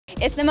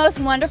It's the most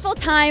wonderful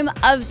time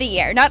of the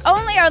year. Not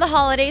only are the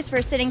holidays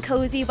for sitting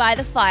cozy by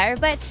the fire,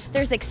 but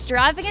there's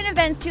extravagant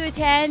events to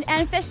attend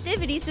and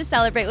festivities to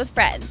celebrate with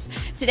friends.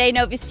 Today,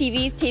 Novus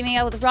TV is teaming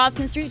up with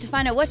Robson Street to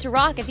find out what to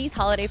rock at these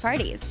holiday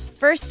parties.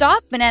 First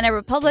stop, Banana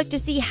Republic, to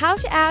see how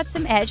to add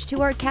some edge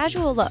to our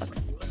casual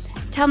looks.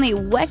 Tell me,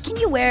 what can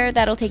you wear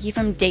that'll take you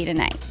from day to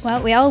night?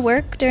 Well, we all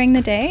work during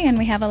the day and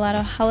we have a lot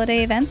of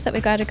holiday events that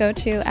we got to go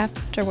to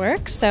after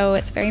work, so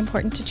it's very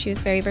important to choose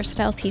very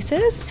versatile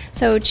pieces.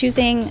 So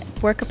choosing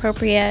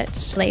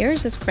work-appropriate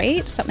layers is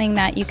great, something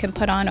that you can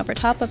put on over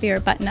top of your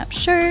button-up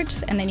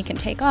shirt and then you can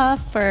take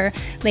off for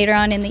later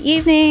on in the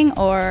evening,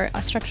 or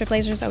a structured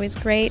blazer is always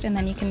great and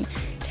then you can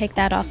take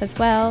that off as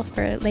well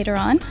for later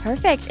on.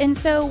 Perfect. And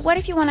so what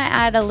if you want to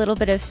add a little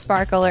bit of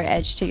sparkle or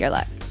edge to your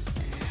look?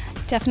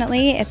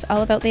 Definitely, it's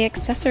all about the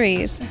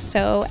accessories.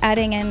 So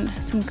adding in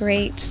some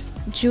great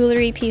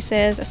jewelry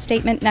pieces, a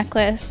statement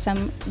necklace,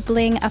 some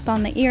bling up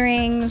on the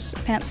earrings,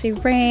 fancy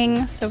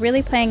ring. So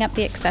really playing up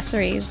the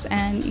accessories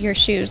and your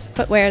shoes.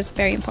 Footwear is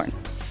very important.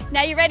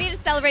 Now you're ready to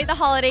celebrate the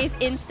holidays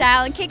in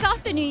style and kick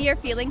off the new year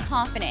feeling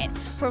confident.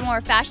 For more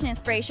fashion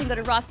inspiration, go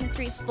to Robson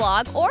Street's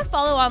blog or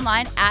follow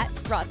online at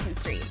Robson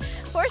Street.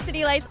 For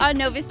City Lights on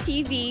Novus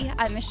TV,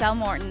 I'm Michelle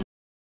Morton.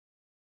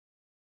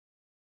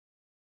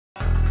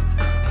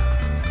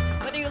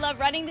 Love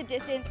running the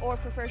distance or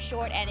prefer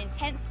short and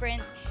intense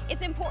sprints,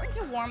 it's important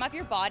to warm up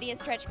your body and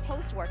stretch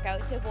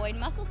post-workout to avoid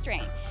muscle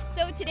strain.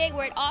 So today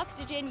we're at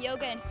Oxygen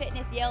Yoga and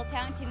Fitness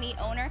Yaletown to meet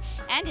owner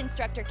and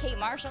instructor Kate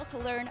Marshall to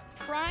learn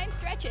prime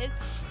stretches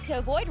to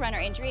avoid runner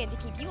injury and to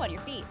keep you on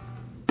your feet.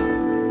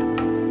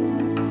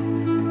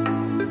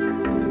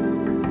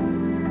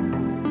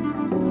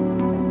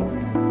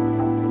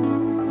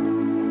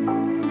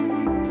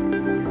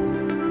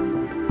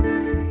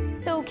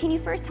 So can you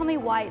first tell me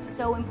why it's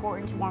so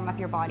important to warm up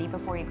your body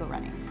before you go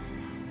running?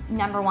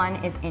 Number one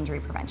is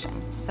injury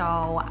prevention.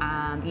 So,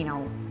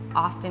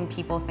 often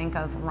people think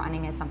of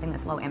running as something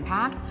that's low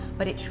impact,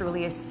 but it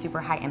truly is super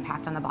high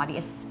impact on the body,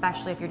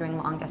 especially if you're doing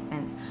long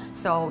distance.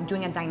 So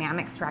doing a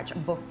dynamic stretch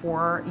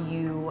before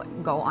you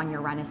go on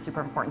your run is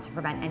super important to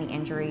prevent any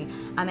injury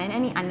and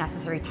any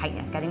unnecessary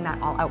tightness, getting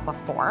that all out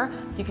before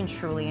so you can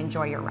truly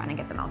enjoy your run and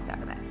get the most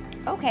out of it.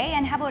 Okay,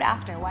 and how about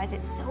after? Why is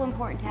it so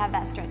important to have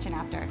that stretch in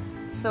after?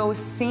 So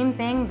same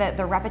thing,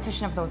 the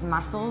repetition of those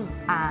muscles,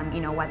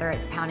 whether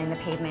it's pounding the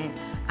pavement,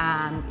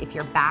 if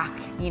your back,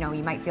 you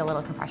might feel a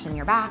little compression in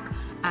your back,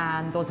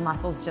 those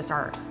muscles just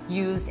are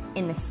used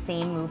in the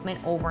same movement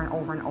over and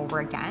over and over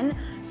again.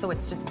 So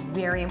it's just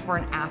very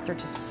important after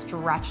to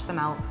stretch them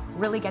out,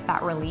 really get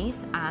that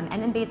release, and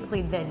then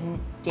basically the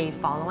day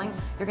following,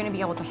 you're gonna be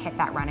able to hit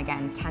that run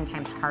again 10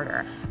 times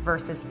harder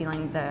versus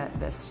feeling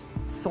the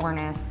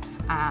soreness,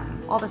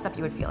 all the stuff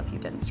you would feel if you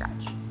didn't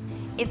stretch.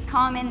 It's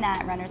common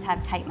that runners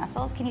have tight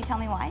muscles. Can you tell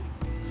me why?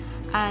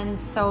 And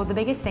so the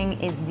biggest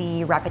thing is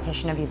the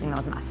repetition of using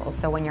those muscles.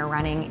 So when you're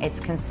running, it's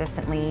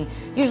consistently,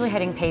 usually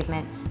hitting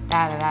pavement,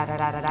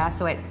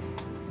 so it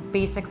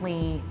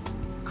basically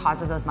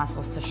causes those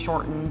muscles to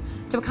shorten,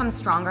 to become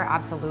stronger,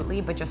 absolutely,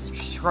 but just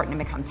shorten and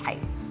become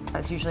tight. So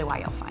that's usually why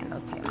you'll find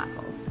those tight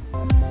muscles.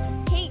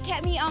 Kate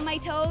kept me on my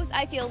toes.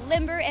 I feel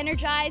limber,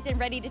 energized, and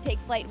ready to take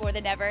flight more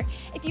than ever.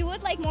 If you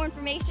would like more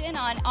information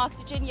on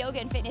Oxygen Yoga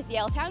and Fitness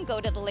Yaletown,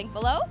 go to the link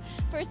below.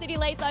 For City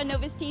Lights on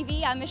Novus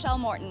TV, I'm Michelle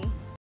Morton.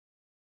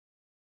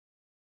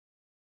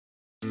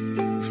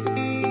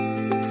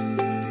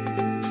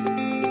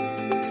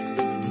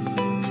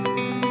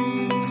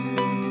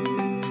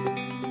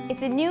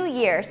 It's a new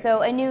year,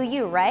 so a new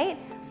you, right?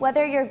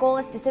 Whether your goal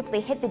is to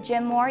simply hit the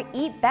gym more,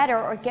 eat better,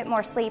 or get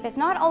more sleep, it's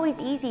not always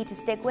easy to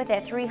stick with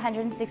it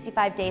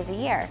 365 days a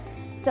year.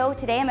 So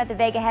today I'm at the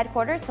Vega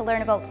headquarters to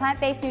learn about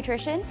plant-based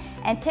nutrition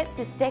and tips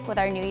to stick with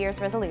our New Year's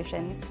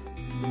resolutions.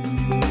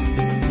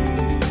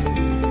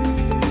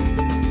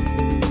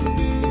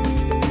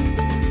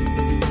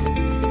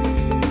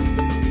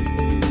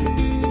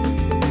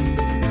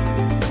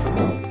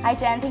 Hi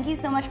Jen, thank you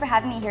so much for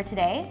having me here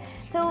today.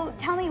 So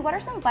tell me, what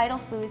are some vital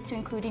foods to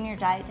include in your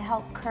diet to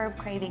help curb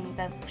cravings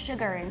of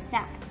sugar and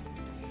snacks?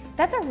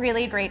 That's a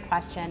really great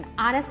question.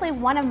 Honestly,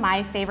 one of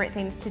my favorite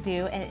things to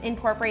do and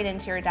incorporate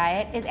into your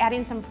diet is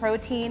adding some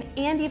protein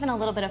and even a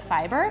little bit of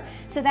fiber.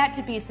 So that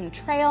could be some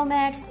trail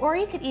mix, or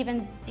you could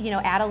even,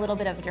 add a little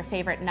bit of your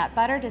favorite nut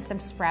butter to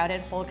some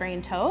sprouted whole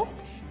grain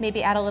toast.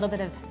 Maybe add a little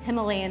bit of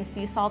Himalayan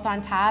sea salt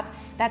on top.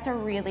 That's a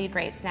really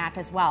great snack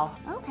as well.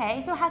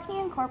 Okay, so how can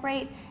you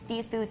incorporate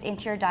these foods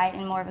into your diet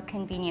in more of a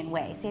convenient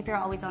way? Say if you're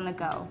always on the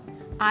go.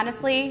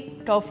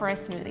 Honestly, go for a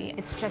smoothie.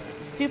 It's just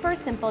super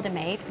simple to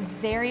make,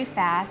 very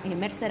fast. You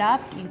mix it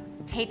up, you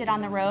take it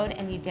on the road,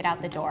 and you get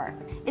out the door.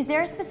 Is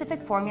there a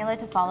specific formula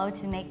to follow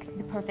to make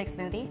the perfect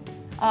smoothie?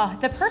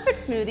 The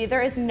perfect smoothie,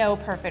 there is no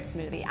perfect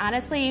smoothie.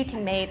 Honestly, you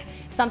can make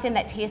something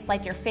that tastes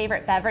like your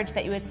favorite beverage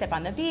that you would sip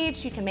on the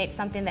beach. You can make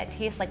something that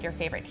tastes like your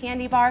favorite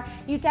candy bar.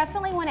 You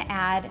definitely want to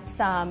add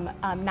some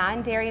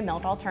non-dairy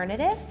milk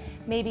alternative,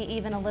 maybe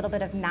even a little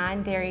bit of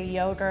non-dairy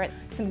yogurt,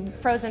 some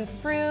frozen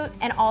fruit,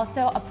 and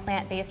also a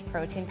plant-based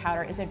protein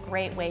powder is a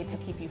great way to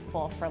keep you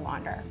full for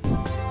longer.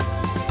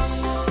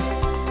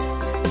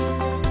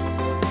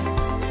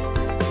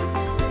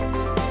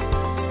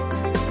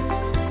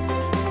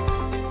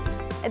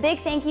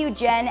 big thank you,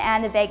 Jen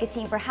and the Vega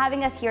team, for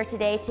having us here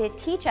today to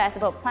teach us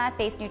about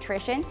plant-based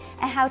nutrition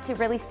and how to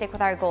really stick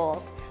with our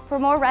goals. For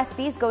more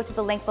recipes, go to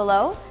the link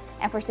below.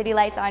 And for City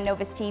Lights on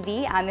Novus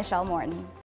TV, I'm Michelle Morton.